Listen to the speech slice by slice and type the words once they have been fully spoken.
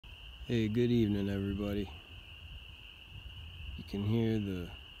Hey, good evening, everybody. You can hear the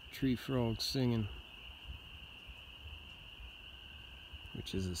tree frogs singing,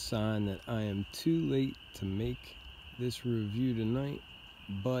 which is a sign that I am too late to make this review tonight,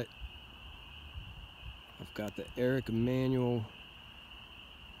 but I've got the Emanuel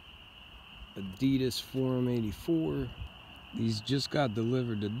Adidas Forum 84. These just got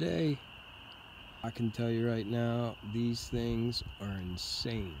delivered today. I can tell you right now, these things are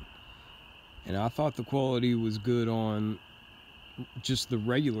insane. And I thought the quality was good on just the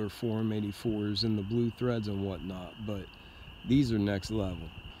regular Forum 84s and the blue threads and whatnot, but these are next level.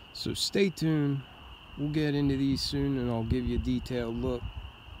 So stay tuned. We'll get into these soon and I'll give you a detailed look.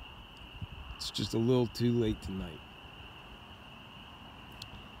 It's just a little too late tonight.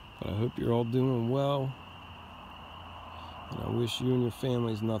 But I hope you're all doing well. And I wish you and your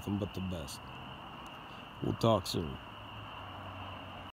families nothing but the best. We'll talk soon.